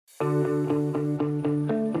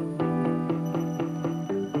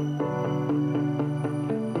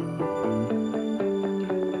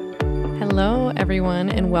everyone,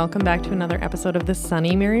 and welcome back to another episode of the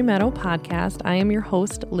Sunny Mary Meadow podcast. I am your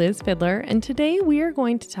host, Liz Fiddler, and today we are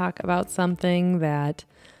going to talk about something that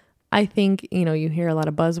I think, you hear a lot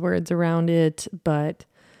of buzzwords around it, but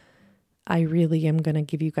I really am going to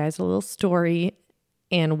give you guys a little story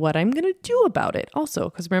and what I'm going to do about it also.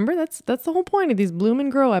 Because remember, that's the whole point of these Bloom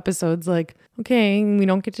and Grow episodes. Like, okay, we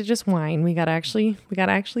don't get to just whine. We got to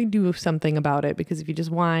actually do something about it. Because if you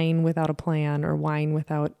just whine without a plan or whine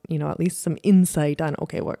without, at least some insight on,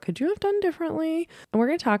 okay, what could you have done differently? And we're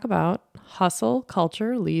going to talk about hustle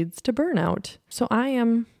culture leads to burnout. So I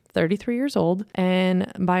am 33 years old,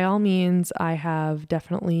 and by all means, I have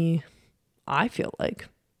definitely, I feel like,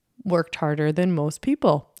 worked harder than most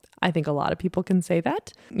people. I think a lot of people can say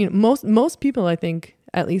that. Most people, I think,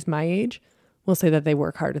 at least my age, will say that they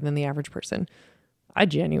work harder than the average person. I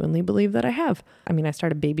genuinely believe that I have. I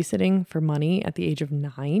started babysitting for money at the age of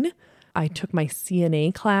 9. I took my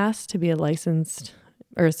CNA class to be a licensed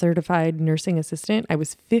or a certified nursing assistant. I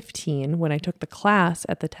was 15 when I took the class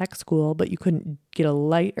at the tech school, but you couldn't get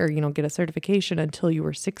get a certification until you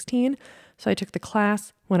were 16. So I took the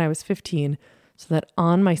class when I was 15. So that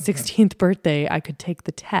on my 16th birthday, I could take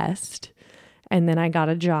the test. And then I got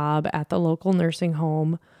a job at the local nursing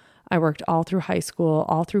home. I worked all through high school,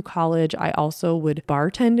 all through college. I also would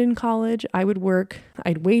bartend in college. I'd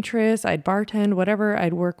waitress, I'd bartend, whatever.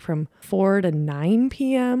 I'd work from 4 to 9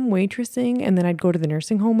 p.m. waitressing. And then I'd go to the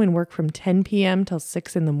nursing home and work from 10 p.m. till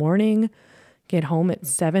 6 in the morning, get home at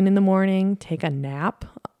 7 in the morning, take a nap,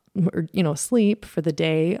 or, sleep for the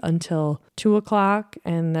day until 2 o'clock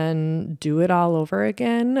and then do it all over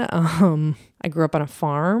again. I grew up on a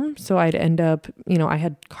farm, so I'd end up, I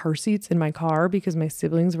had car seats in my car because my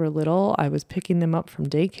siblings were little. I was picking them up from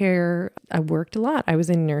daycare. I worked a lot. I was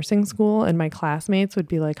in nursing school and my classmates would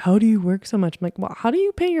be like, "How do you work so much?" I'm like, "Well, how do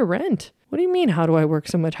you pay your rent? What do you mean, how do I work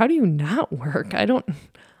so much? How do you not work? I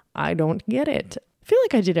don't get it." I feel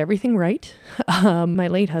like I did everything right. My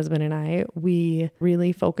late husband and I, we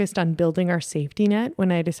really focused on building our safety net.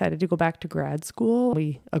 When I decided to go back to grad school,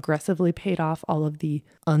 we aggressively paid off all of the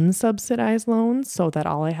unsubsidized loans so that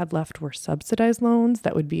all I had left were subsidized loans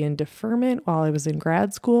that would be in deferment while I was in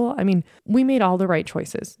grad school. We made all the right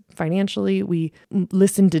choices. Financially, we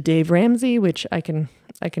listened to Dave Ramsey, which I can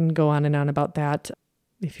go on and on about that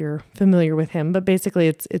if you're familiar with him. But basically,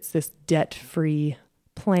 it's this debt-free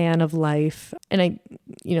plan of life. And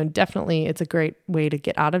definitely it's a great way to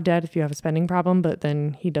get out of debt if you have a spending problem, but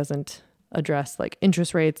then he doesn't address like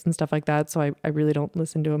interest rates and stuff like that. So I really don't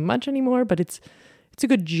listen to him much anymore, but it's a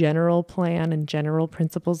good general plan and general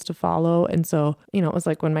principles to follow. And so, it was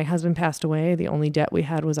like when my husband passed away, the only debt we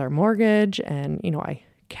had was our mortgage. And, I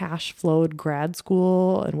cash flowed grad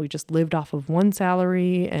school and we just lived off of one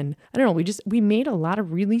salary. And I don't know, we made a lot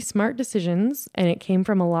of really smart decisions and it came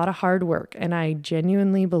from a lot of hard work. And I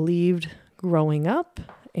genuinely believed growing up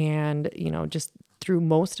and, just through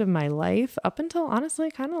most of my life up until honestly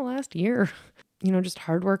kind of last year, just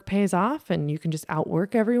hard work pays off and you can just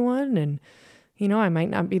outwork everyone. And, I might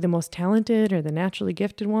not be the most talented or the naturally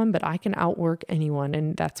gifted one, but I can outwork anyone.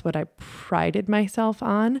 And that's what I prided myself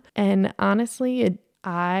on. And honestly,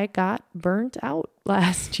 I got burnt out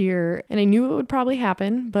last year and I knew it would probably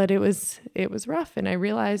happen, but it was rough. And I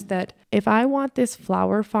realized that if I want this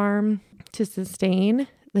flower farm to sustain,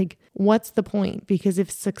 like, what's the point? Because if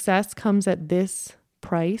success comes at this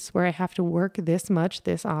price where I have to work this much,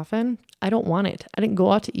 this often, I don't want it. I didn't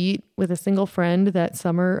go out to eat with a single friend that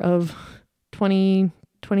summer of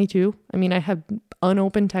 2022. I have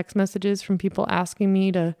unopened text messages from people asking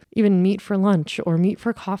me to even meet for lunch or meet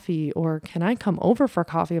for coffee or can I come over for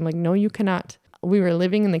coffee? I'm like, no, you cannot. We were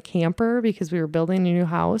living in the camper because we were building a new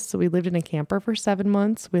house. So we lived in a camper for 7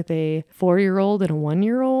 months with a 4-year-old and a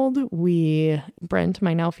 1-year-old. Brent,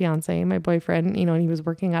 my now fiance, my boyfriend, and he was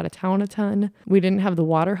working out of town a ton. We didn't have the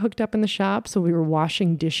water hooked up in the shop. So we were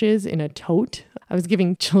washing dishes in a tote. I was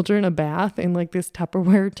giving children a bath in like this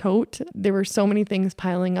Tupperware tote. There were so many things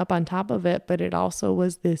piling up on top of it, but it also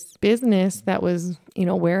was this business that was,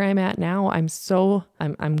 where I'm at now. I'm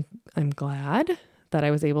glad that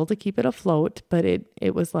I was able to keep it afloat, but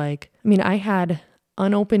it was like, I had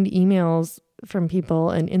unopened emails from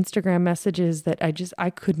people and Instagram messages that I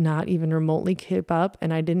could not even remotely keep up.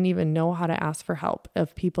 And I didn't even know how to ask for help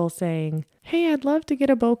of people saying, "Hey, I'd love to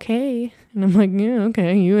get a bouquet." And I'm like, "Yeah,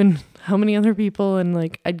 okay. You and how many other people?" And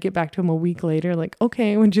like, I'd get back to them a week later, like,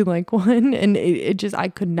 "Okay, would you like one?" And I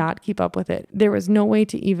could not keep up with it. There was no way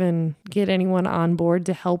to even get anyone on board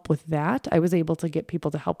to help with that. I was able to get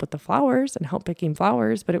people to help with the flowers and help picking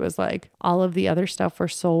flowers, but it was like all of the other stuff were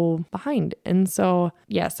so behind. And so,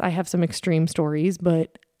 yes, I have some extreme stories,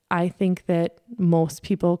 but I think that most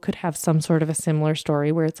people could have some sort of a similar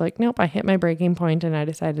story where it's like, nope, I hit my breaking point and I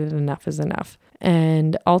decided enough is enough.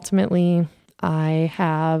 And ultimately, I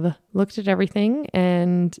have looked at everything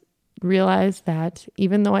and realized that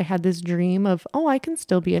even though I had this dream of, oh, I can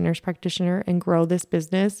still be a nurse practitioner and grow this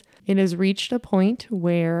business, it has reached a point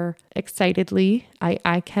where excitedly,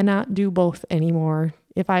 I cannot do both anymore.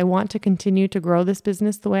 If I want to continue to grow this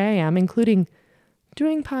business the way I am, including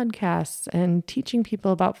doing podcasts and teaching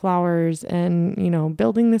people about flowers and,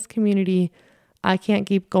 building this community, I can't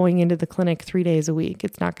keep going into the clinic 3 days a week.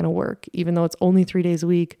 It's not going to work. Even though it's only 3 days a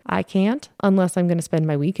week, I can't unless I'm going to spend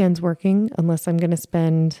my weekends working, unless I'm going to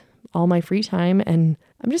spend all my free time, and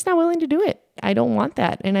I'm just not willing to do it. I don't want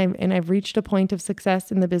that. And I've reached a point of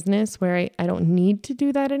success in the business where I don't need to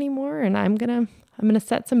do that anymore. And I'm going to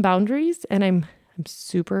set some boundaries, and I'm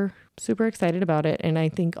super, super excited about it. And I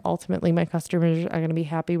think ultimately my customers are going to be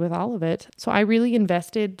happy with all of it. So I really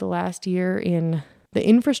invested the last year in the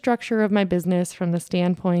infrastructure of my business from the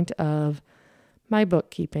standpoint of my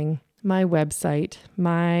bookkeeping, my website,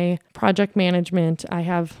 my project management. I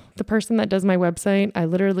have the person that does my website. I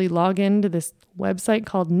literally log into this website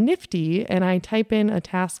called Nifty and I type in a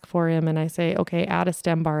task for him and I say, okay, add a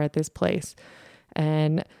stem bar at this place.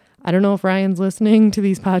 And I don't know if Ryan's listening to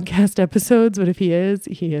these podcast episodes, but if he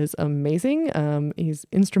is amazing. He's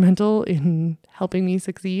instrumental in helping me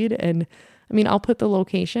succeed. And I'll put the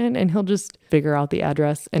location and he'll just figure out the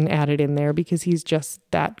address and add it in there because he's just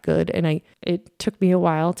that good. And it took me a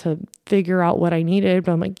while to figure out what I needed,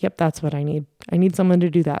 but I'm like, yep, that's what I need. I need someone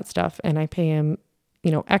to do that stuff. And I pay him,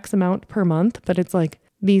 X amount per month, but it's like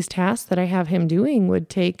these tasks that I have him doing would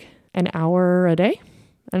take an hour a day.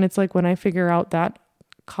 And it's like when I figure out that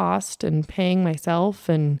cost and paying myself,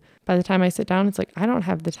 and by the time I sit down, it's like, I don't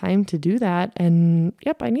have the time to do that. And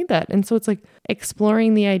yep, I need that. And so it's like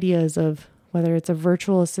exploring the ideas of whether it's a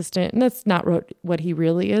virtual assistant, and that's not what he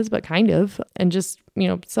really is, but kind of, and just,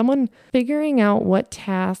 someone figuring out what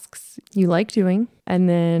tasks you like doing and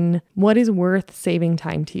then what is worth saving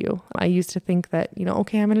time to you. I used to think that,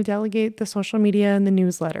 okay, I'm going to delegate the social media and the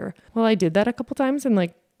newsletter. Well, I did that a couple times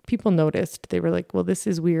and people noticed. They were like, well, this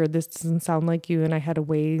is weird. This doesn't sound like you. And I had a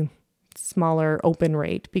way smaller open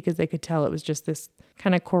rate because they could tell it was just this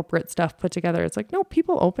kind of corporate stuff put together. It's like, no,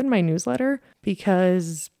 people open my newsletter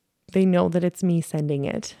because they know that it's me sending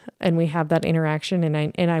it and we have that interaction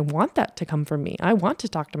and I want that to come from me. I want to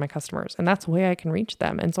talk to my customers and that's the way I can reach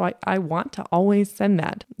them. And so I want to always send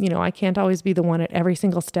that. I can't always be the one at every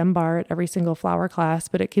single stem bar, at every single flower class,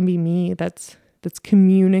 but it can be me that's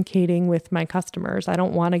communicating with my customers. I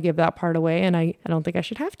don't want to give that part away and I don't think I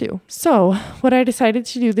should have to. So what I decided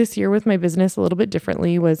to do this year with my business a little bit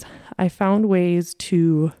differently was I found ways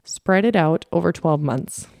to spread it out over 12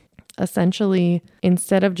 months. Essentially,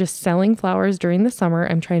 instead of just selling flowers during the summer,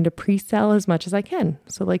 I'm trying to pre-sell as much as I can.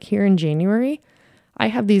 So here in January, I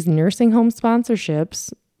have these nursing home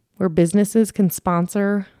sponsorships where businesses can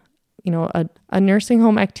sponsor a nursing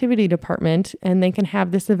home activity department and they can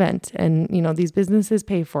have this event and, these businesses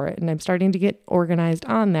pay for it. And I'm starting to get organized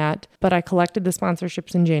on that, but I collected the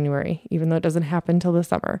sponsorships in January, even though it doesn't happen till the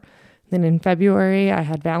summer. Then in February, I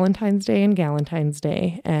had Valentine's Day and Galentine's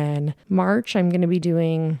Day. And March, I'm going to be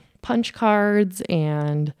doing punch cards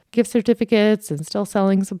and gift certificates and still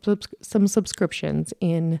selling some subscriptions.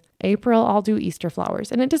 In April, I'll do Easter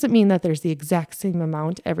flowers. And it doesn't mean that there's the exact same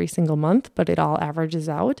amount every single month, but it all averages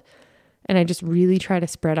out. And I just really try to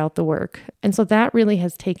spread out the work. And so that really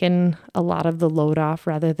has taken a lot of the load off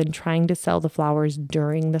rather than trying to sell the flowers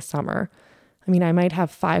during the summer. I might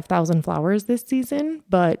have 5,000 flowers this season,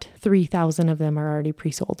 but 3,000 of them are already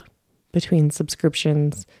pre-sold between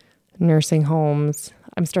subscriptions, nursing homes.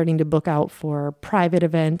 I'm starting to book out for private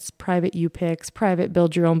events, private U-Picks, private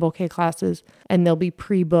build your own bouquet classes, and they'll be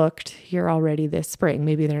pre-booked here already this spring.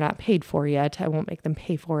 Maybe they're not paid for yet. I won't make them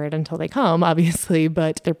pay for it until they come, obviously,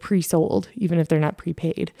 but they're pre-sold, even if they're not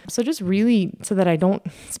prepaid. So just really so that I don't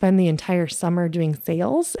spend the entire summer doing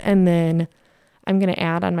sales. And then I'm going to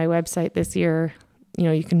add on my website this year,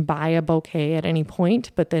 you can buy a bouquet at any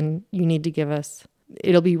point, but then you need to give us,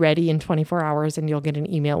 it'll be ready in 24 hours and you'll get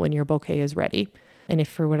an email when your bouquet is ready. And if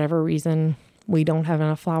for whatever reason we don't have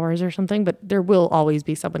enough flowers or something, but there will always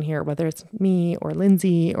be someone here, whether it's me or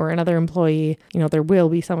Lindsay or another employee, there will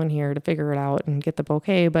be someone here to figure it out and get the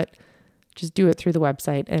bouquet, but just do it through the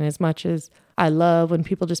website. And as much as I love when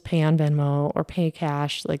people just pay on Venmo or pay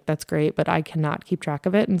cash, that's great, but I cannot keep track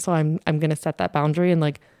of it. And so I'm going to set that boundary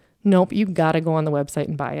and nope, you got to go on the website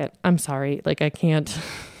and buy it. I'm sorry. I can't.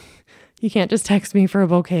 You can't just text me for a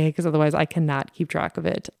bouquet because otherwise I cannot keep track of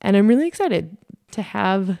it. And I'm really excited to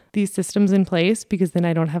have these systems in place because then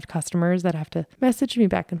I don't have customers that have to message me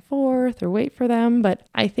back and forth or wait for them. But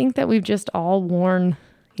I think that we've just all worn,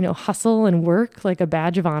 hustle and work like a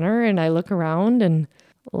badge of honor. And I look around and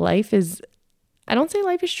I don't say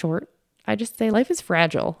life is short. I just say life is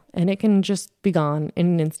fragile and it can just be gone in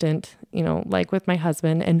an instant, like with my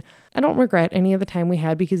husband. And I don't regret any of the time we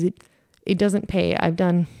had because it doesn't pay. I've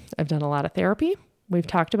done a lot of therapy. We've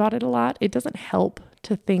talked about it a lot. It doesn't help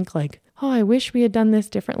to think like, oh, I wish we had done this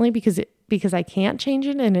differently because I can't change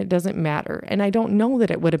it and it doesn't matter. And I don't know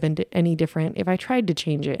that it would have been any different if I tried to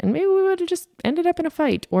change it. And maybe we would have just ended up in a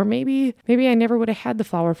fight, or maybe I never would have had the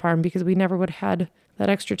flower farm because we never would have had that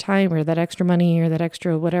extra time or that extra money or that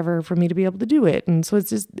extra whatever for me to be able to do it. And so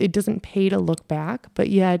it doesn't pay to look back, but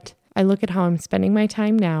yet I look at how I'm spending my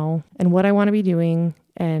time now and what I want to be doing,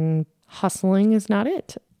 and hustling is not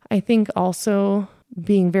it. I think also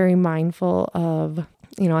being very mindful of,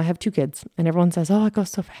 I have 2 kids and everyone says, oh, it goes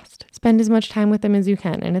so fast. Spend as much time with them as you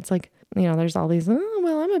can. And it's like, there's all these, oh,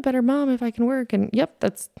 well, I'm a better mom if I can work. And yep,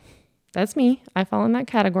 that's me. I fall in that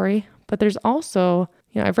category. But there's also,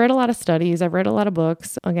 I've read a lot of studies. I've read a lot of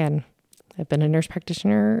books. Again, I've been a nurse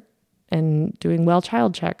practitioner and doing well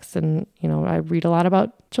child checks. And, I read a lot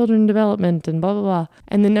about children development and blah, blah, blah.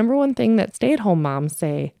 And the number one thing that stay-at-home moms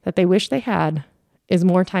say that they wish they had is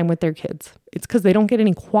more time with their kids. It's because they don't get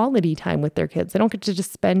any quality time with their kids. They don't get to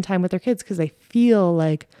just spend time with their kids because they feel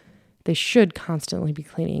like they should constantly be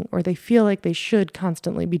cleaning, or they feel like they should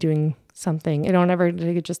constantly be doing something. They don't ever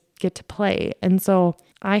just get to play. And so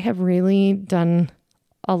I have really done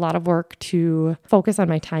a lot of work to focus on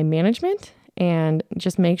my time management and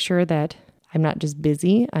just make sure that I'm not just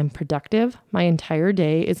busy, I'm productive. My entire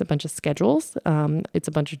day is a bunch of schedules. It's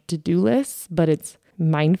a bunch of to-do lists, but it's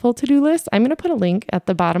mindful to-do lists. I'm going to put a link at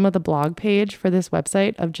the bottom of the blog page for this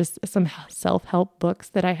website of just some self-help books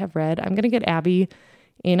that I have read. I'm going to get Abby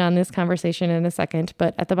in on this conversation in a second,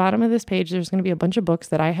 but at the bottom of this page, there's going to be a bunch of books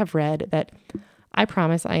that I have read that I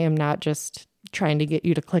promise I am not just trying to get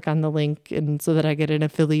you to click on the link and so that I get an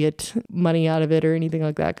affiliate money out of it or anything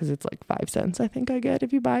like that, because it's like 5 cents I think I get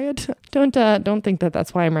if you buy it. Don't think that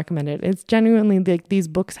that's why I'm recommending it. It's genuinely like these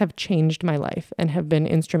books have changed my life and have been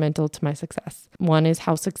instrumental to my success. One is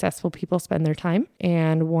How Successful People Spend Their Time,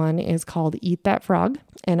 and one is called Eat That Frog.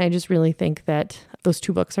 And I just really think that those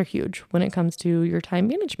 2 books are huge when it comes to your time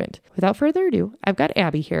management. Without further ado, I've got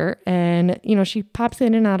Abby here, and she pops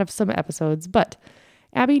in and out of some episodes, but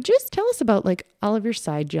Abby, just tell us about like all of your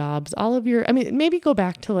side jobs, maybe go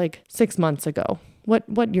back to like 6 months ago,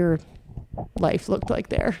 what your life looked like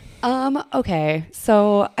there. Okay.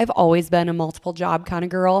 So I've always been a multiple job kind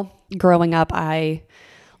of girl. Growing up, I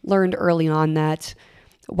learned early on that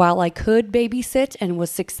while I could babysit and was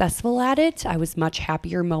successful at it, I was much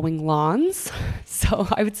happier mowing lawns. So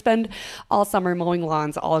I would spend all summer mowing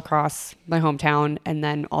lawns all across my hometown, and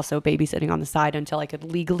then also babysitting on the side until I could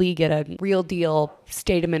legally get a real deal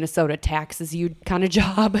state of Minnesota taxes you kind of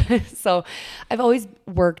job. So I've always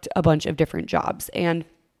worked a bunch of different jobs, and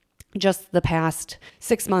just the past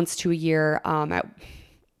 6 months to a year, at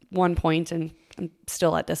one point, and I'm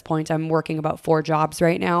still at this point, I'm working about 4 jobs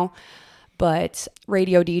right now. But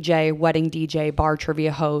radio DJ, wedding DJ, bar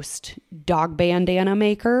trivia host, dog bandana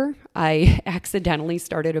maker. I accidentally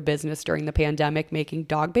started a business during the pandemic making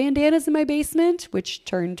dog bandanas in my basement, which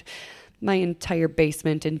turned my entire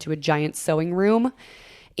basement into a giant sewing room.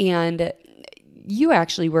 And you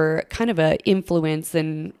actually were kind of an influence.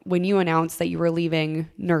 And when you announced that you were leaving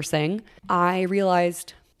nursing, I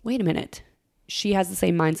realized, wait a minute, she has the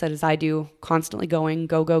same mindset as I do, constantly going,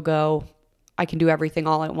 go, go, go. I can do everything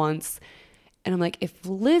all at once. And I'm like, if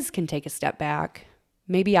Liz can take a step back,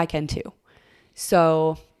 maybe I can too.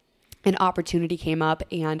 So an opportunity came up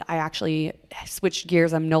and I actually switched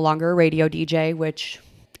gears. I'm no longer a radio DJ, which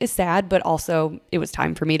is sad, but also it was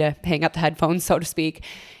time for me to hang up the headphones, so to speak.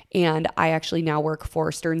 And I actually now work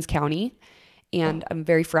for Stearns County, and I'm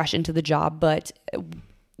very fresh into the job. But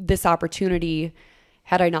this opportunity,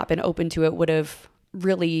 had I not been open to it, would have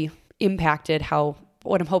really impacted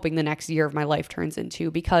what I'm hoping the next year of my life turns into,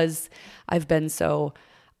 because I've been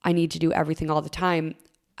I need to do everything all the time.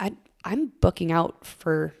 I'm booking out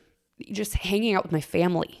for just hanging out with my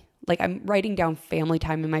family. Like, I'm writing down family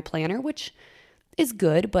time in my planner, which is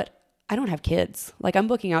good, but I don't have kids. Like, I'm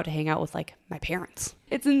booking out to hang out with like my parents.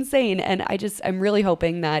 It's insane. And I'm really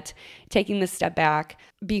hoping that taking this step back,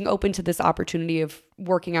 being open to this opportunity of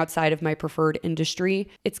working outside of my preferred industry,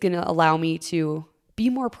 it's going to allow me to be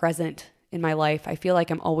more present in my life. I feel like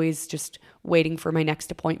I'm always just waiting for my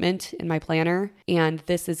next appointment in my planner. And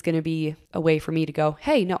this is going to be a way for me to go,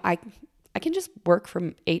 hey, no, I can just work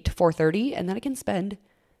from 8 to 4:30, and then I can spend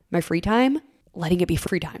my free time letting it be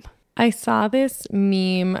free time. I saw this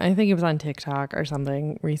meme, I think it was on TikTok or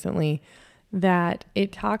something recently, that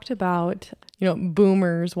it talked about,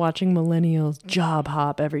 boomers watching millennials job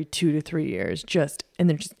hop every 2 to 3 years, and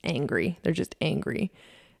they're just angry. They're just angry.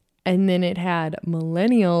 And then it had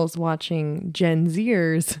millennials watching Gen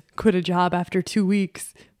Zers quit a job after 2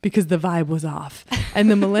 weeks because the vibe was off.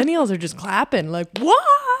 And the millennials are just clapping like,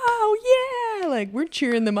 wow, yeah. Like we're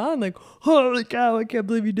cheering them on like, holy cow, I can't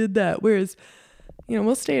believe you did that. Whereas,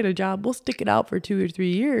 we'll stay at a job, we'll stick it out for 2 or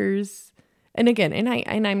 3 years. And again,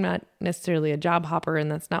 I'm not necessarily a job hopper,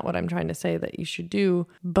 and that's not what I'm trying to say that you should do.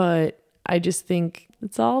 But I just think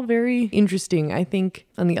it's all very interesting. I think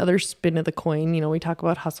on the other spin of the coin, we talk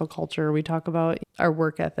about hustle culture. We talk about our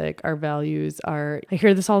work ethic, our values, I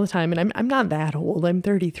hear this all the time, and I'm not that old. I'm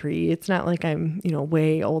 33. It's not like I'm,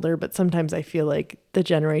 way older, but sometimes I feel like the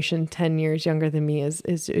generation 10 years younger than me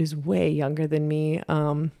is way younger than me.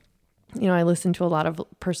 I listen to a lot of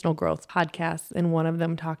personal growth podcasts, and one of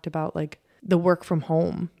them talked about like the work from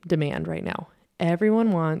home demand right now.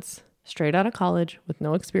 Everyone wants straight out of college with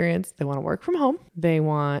no experience. They want to work from home. They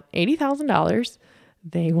want $80,000.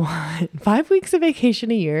 They want 5 weeks of vacation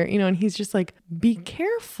a year, and he's just like, be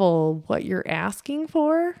careful what you're asking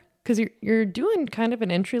for, because you're doing kind of an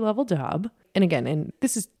entry-level job. And again, and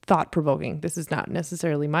this is thought-provoking. This is not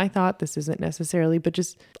necessarily my thought. This isn't necessarily, but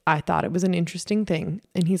just I thought it was an interesting thing.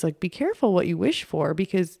 And he's like, be careful what you wish for,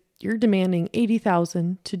 because you're demanding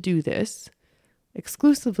 $80,000 to do this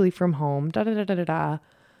exclusively from home. Da da da da da da.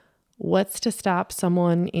 What's to stop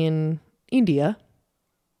someone in India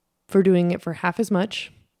for doing it for half as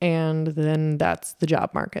much? And then that's the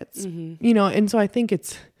job markets, and so I think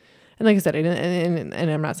it's, and like I said,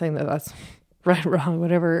 and I'm not saying that that's right, wrong,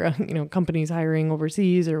 whatever, companies hiring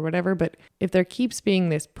overseas or whatever, but if there keeps being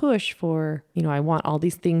this push for, I want all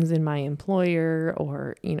these things in my employer,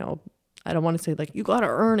 or, I don't want to say like, you got to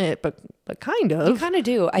earn it, but kind of. You kind of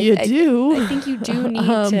do. You do. I think you do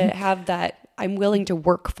need to have that I'm willing to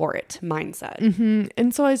work for it mindset. Mm-hmm.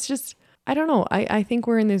 And so it's just, I don't know. I think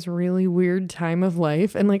we're in this really weird time of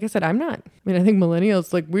life. And like I said, I think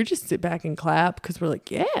millennials, like we just sit back and clap because we're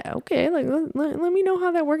like, yeah, okay. Like, let me know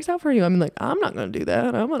how that works out for you. I'm like, I'm not going to do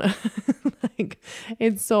that. I'm going to like,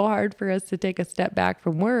 it's so hard for us to take a step back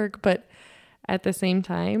from work. But at the same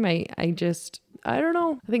time, I don't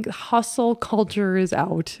know. I think hustle culture is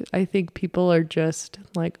out. I think people are just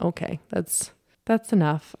like, okay, that's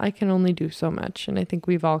enough. I can only do so much. And I think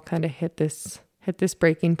we've all kind of hit this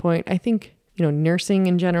breaking point. I think, nursing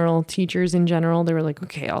in general, teachers in general, they were like,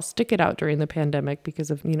 okay, I'll stick it out during the pandemic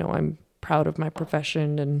because of, I'm proud of my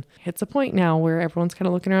profession. And it's a point now where everyone's kind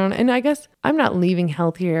of looking around. And I guess I'm not leaving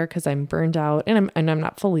healthcare because I'm burned out, and I'm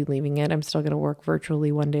not fully leaving it. I'm still going to work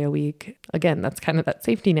virtually 1 day a week. Again, that's kind of that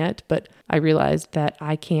safety net, but I realized that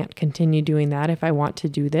I can't continue doing that if I want to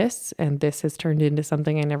do this. And this has turned into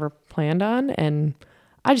something I never planned on. And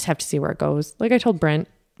I just have to see where it goes. Like I told Brent,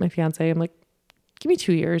 my fiance, I'm like, give me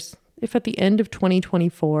 2 years. If at the end of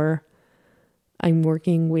 2024, I'm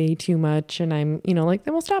working way too much and I'm, then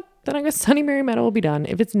we'll stop. Then I guess Sunny Mary Meadow will be done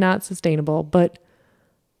if it's not sustainable. But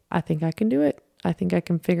I think I can do it. I think I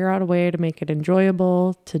can figure out a way to make it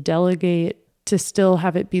enjoyable, to delegate, to still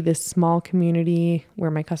have it be this small community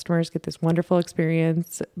where my customers get this wonderful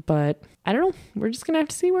experience. But I don't know. We're just going to have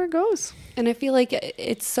to see where it goes. And I feel like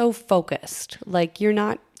it's so focused. Like you're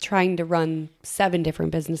not trying to run 7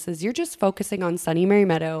 different businesses. You're just focusing on Sunny Mary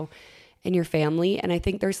Meadow and your family. And I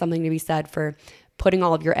think there's something to be said for putting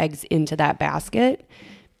all of your eggs into that basket,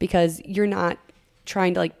 because you're not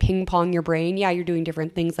trying to like ping pong your brain. Yeah, you're doing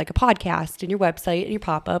different things like a podcast and your website and your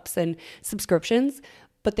pop-ups and subscriptions,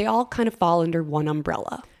 but they all kind of fall under one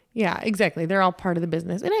umbrella. Yeah, exactly. They're all part of the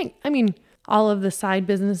business. And I mean, all of the side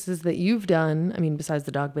businesses that you've done, besides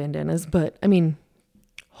the dog bandanas, but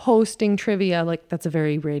hosting trivia, like that's a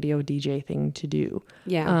very radio DJ thing to do.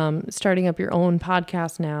 Yeah. Starting up your own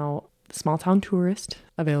podcast now, Small Town Tourist,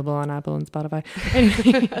 available on Apple and Spotify.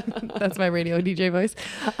 Anyway, that's my radio DJ voice.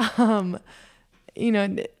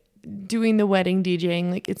 Doing the wedding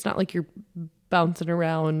DJing, like it's not like you're bouncing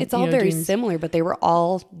around. It's all very similar, but they were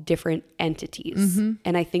all different entities. Mm-hmm.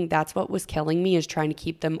 And I think that's what was killing me, is trying to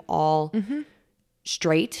keep them all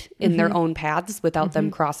straight in their own paths without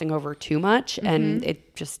them crossing over too much. And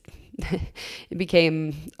it just, it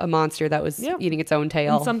became a monster that was eating its own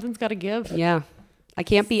tail. And something's got to give. Yeah. I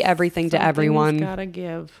can't be everything to everyone. Something's got to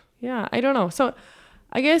give. Yeah. I don't know. So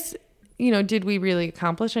I guess, did we really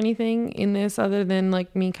accomplish anything in this other than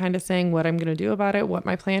like me kind of saying what I'm going to do about it, what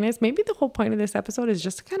my plan is? Maybe the whole point of this episode is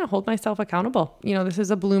just to kind of hold myself accountable. This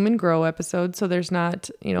is a bloom and grow episode, so there's not,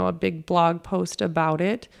 a big blog post about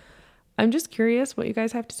it. I'm just curious what you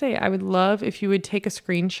guys have to say. I would love if you would take a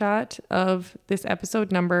screenshot of this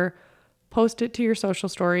episode number, post it to your social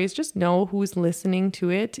stories. Just know who's listening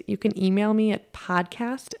to it. You can email me at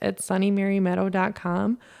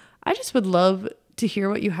podcast@sunnymarymeadow.com. I just would love to hear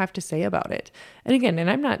what you have to say about it. And again, and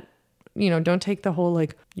I'm not, don't take the whole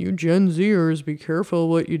like, you Gen Zers, be careful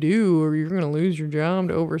what you do or you're going to lose your job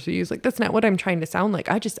to overseas. Like, that's not what I'm trying to sound like.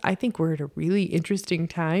 I think we're at a really interesting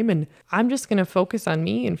time, and I'm just going to focus on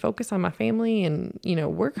me and focus on my family and,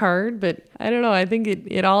 work hard. But I don't know. I think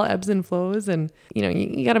it all ebbs and flows, and,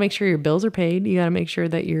 you got to make sure your bills are paid. You got to make sure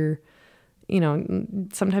that you're,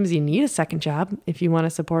 sometimes you need a second job if you want to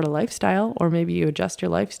support a lifestyle, or maybe you adjust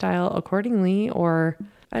your lifestyle accordingly, or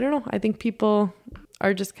I don't know. I think people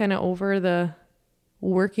are just kind of over the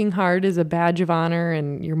working hard is a badge of honor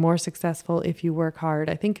and you're more successful if you work hard.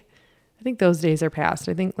 I think those days are past.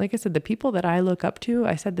 I think, like I said, the people that I look up to,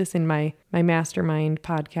 I said this in my mastermind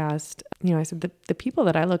podcast, I said the people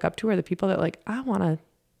that I look up to are the people that like, I want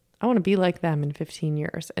to be like them in 15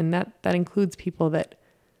 years. And that includes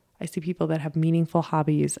I see people that have meaningful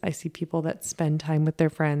hobbies. I see people that spend time with their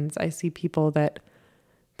friends. I see people that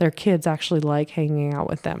their kids actually like hanging out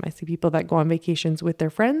with them. I see people that go on vacations with their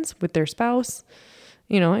friends, with their spouse,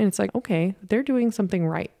 and it's like, okay, they're doing something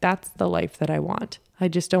right. That's the life that I want. I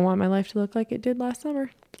just don't want my life to look like it did last summer.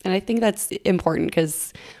 And I think that's important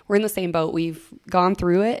because we're in the same boat. We've gone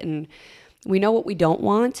through it and we know what we don't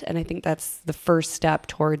want. And I think that's the first step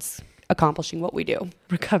towards accomplishing what we do.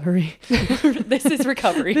 Recovery. This is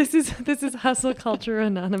recovery. This is Hustle Culture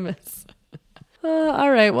Anonymous. All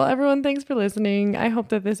right. Well, everyone, thanks for listening. I hope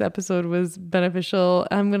that this episode was beneficial.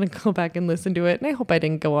 I'm going to go back and listen to it. And I hope I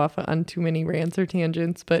didn't go off on too many rants or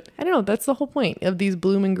tangents. But I don't know. That's the whole point of these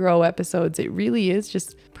Bloom and Grow episodes. It really is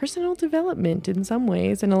just personal development in some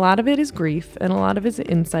ways. And a lot of it is grief and a lot of it is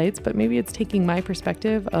insights. But maybe it's taking my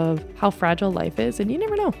perspective of how fragile life is. And you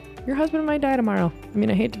never know. Your husband might die tomorrow. I mean,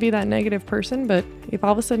 I hate to be that negative person, but if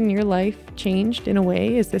all of a sudden your life changed in a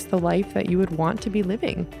way, is this the life that you would want to be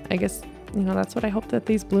living? I guess that's what I hope that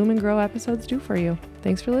these Bloom and Grow episodes do for you.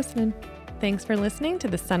 Thanks for listening. Thanks for listening to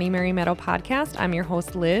the Sunny Mary Meadow podcast. I'm your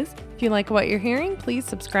host, Liz. If you like what you're hearing, please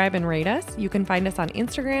subscribe and rate us. You can find us on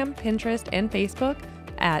Instagram, Pinterest, and Facebook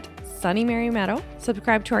at Sunny Mary Meadow.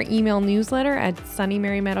 Subscribe to our email newsletter at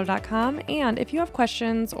sunnymarymeadow.com. And if you have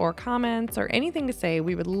questions or comments or anything to say,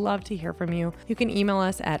 we would love to hear from you. You can email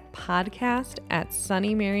us at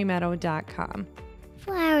podcast@sunnymarymeadow.com.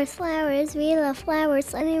 Flowers, we love flowers.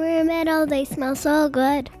 Sunny Mary Meadow, they smell so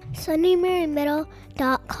good.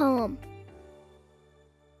 sunnymarymeadow.com